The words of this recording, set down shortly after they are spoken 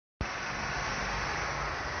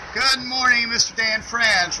Good morning, Mr. Dan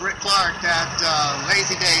Friends. Rick Clark at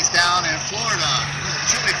Lazy Days down in Florida.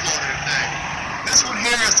 Chilly Florida today. This one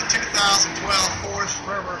here is the 2012 Forest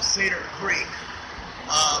River Cedar Creek.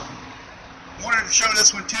 Wanted to show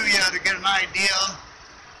this one to you to get an idea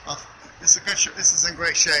of this is in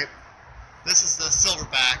great shape. This is the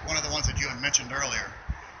Silverback, one of the ones that you had mentioned earlier.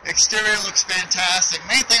 Exterior looks fantastic.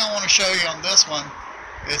 Main thing I want to show you on this one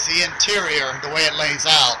is the interior, the way it lays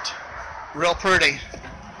out. Real pretty.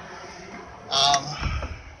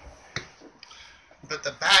 But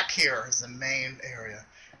the back here is the main area.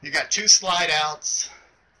 You got two slide outs.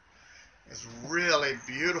 It's really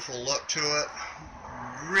beautiful look to it.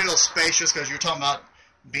 Real spacious because you're talking about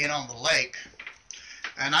being on the lake.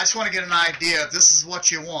 And I just want to get an idea if this is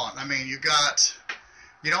what you want. I mean, you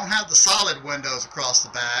don't have the solid windows across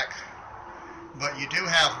the back, but you do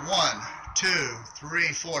have 1, 2, 3,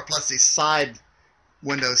 4, plus these side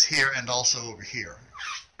windows here and also over here.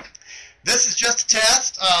 This is just a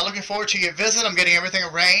test. Looking forward to your visit. I'm getting everything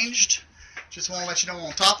arranged. Just want to let you know I'm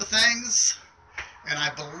on top of things. And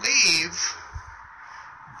I believe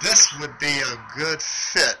this would be a good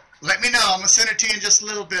fit. Let me know. I'm going to send it to you in just a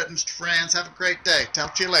little bit, Mr. Franz. Have a great day.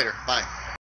 Talk to you later. Bye.